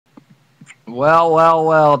Well, well,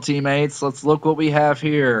 well, teammates. Let's look what we have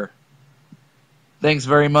here. Thanks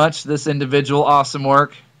very much. This individual, awesome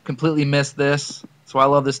work. Completely missed this. That's why I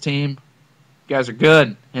love this team. You guys are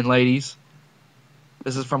good, and ladies.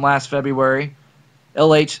 This is from last February.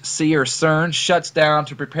 LHC or CERN shuts down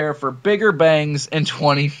to prepare for bigger bangs in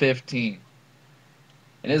 2015.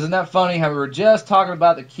 And isn't that funny how we were just talking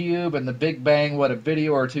about the cube and the Big Bang, what, a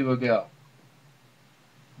video or two ago?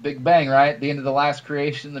 Big Bang, right? The end of the last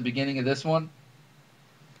creation, the beginning of this one.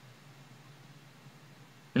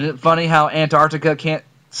 Isn't it funny how Antarctica can't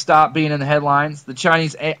stop being in the headlines? The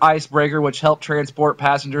Chinese icebreaker, which helped transport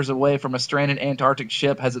passengers away from a stranded Antarctic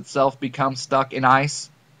ship, has itself become stuck in ice.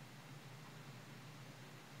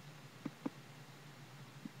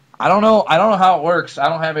 I don't know how it works. I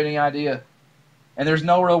don't have any idea. And there's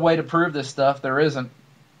no real way to prove this stuff. There isn't.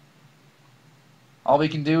 All we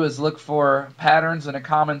can do is look for patterns and a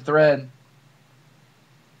common thread.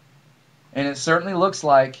 And it certainly looks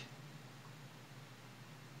like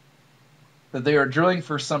that they are drilling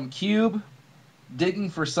for some cube,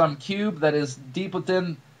 digging for some cube that is deep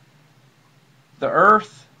within the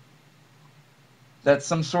earth. That's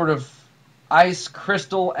some sort of ice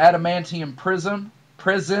crystal adamantium prison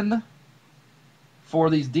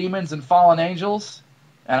for these demons and fallen angels.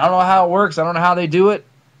 And I don't know how it works. I don't know how they do it.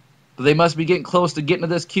 But they must be getting close to getting to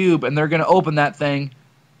this cube, and they're going to open that thing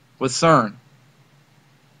with CERN.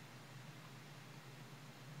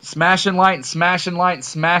 Smashing light and smashing light and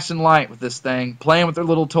smashing light with this thing, playing with their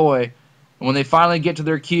little toy. And when they finally get to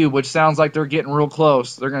their cube, which sounds like they're getting real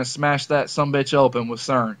close, they're going to smash that sumbitch open with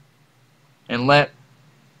CERN. And let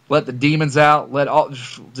the demons out,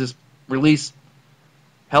 just release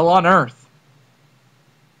hell on earth.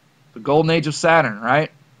 The golden age of Saturn, right?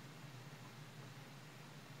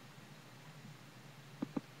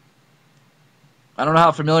 I don't know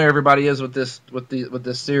how familiar everybody is with this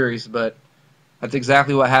series, but that's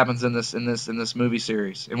exactly what happens in this movie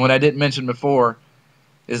series. And what I didn't mention before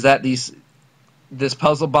is that this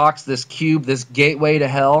puzzle box, this cube, this gateway to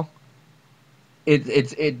hell,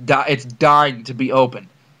 it's dying to be opened.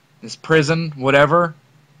 This prison, whatever,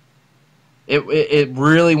 it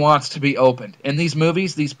really wants to be opened. In these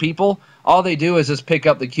movies, these people, all they do is just pick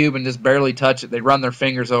up the cube and just barely touch it. They run their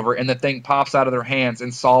fingers over it, and the thing pops out of their hands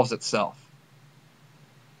and solves itself.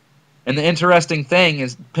 And the interesting thing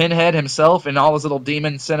is Pinhead himself and all those little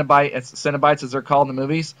demon Cenobites, as they're called in the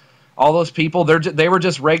movies, all those people, they were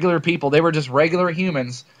just regular people. They were just regular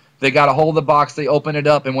humans. They got a hold of the box, they opened it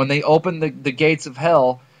up, and when they opened the gates of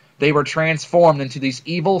hell, they were transformed into these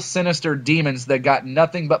evil, sinister demons that got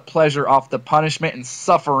nothing but pleasure off the punishment and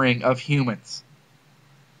suffering of humans.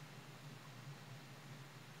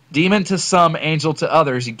 Demon to some, angel to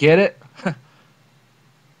others. You get it?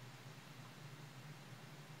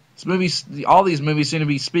 All these movies seem to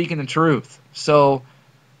be speaking the truth. So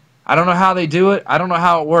I don't know how they do it. I don't know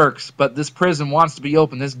how it works. But this prison wants to be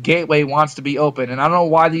open. This gateway wants to be open. And I don't know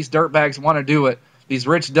why these dirtbags want to do it, these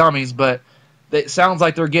rich dummies, but it sounds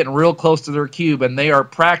like they're getting real close to their cube, and they are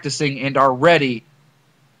practicing and are ready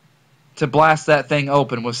to blast that thing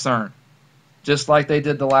open with CERN, just like they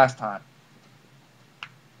did the last time.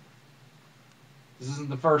 This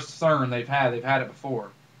isn't the first CERN they've had. They've had it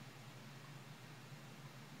before.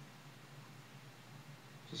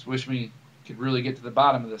 Just wish we could really get to the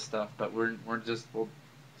bottom of this stuff, but it's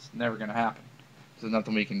never going to happen. There's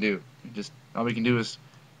nothing we can do. All we can do is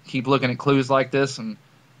keep looking at clues like this and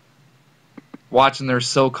watching their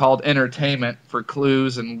so-called entertainment for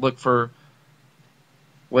clues and look for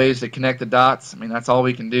ways to connect the dots. I mean, that's all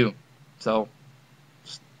we can do. So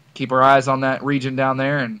just keep our eyes on that region down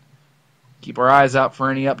there and keep our eyes out for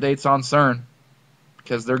any updates on CERN,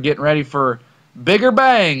 because they're getting ready for bigger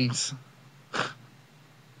bangs.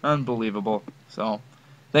 Unbelievable. So,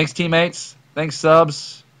 thanks, teammates. Thanks,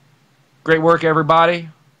 subs. Great work, everybody.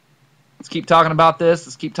 Let's keep talking about this.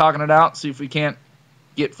 Let's keep talking it out. See if we can't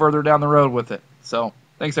get further down the road with it. So,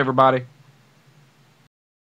 thanks, everybody.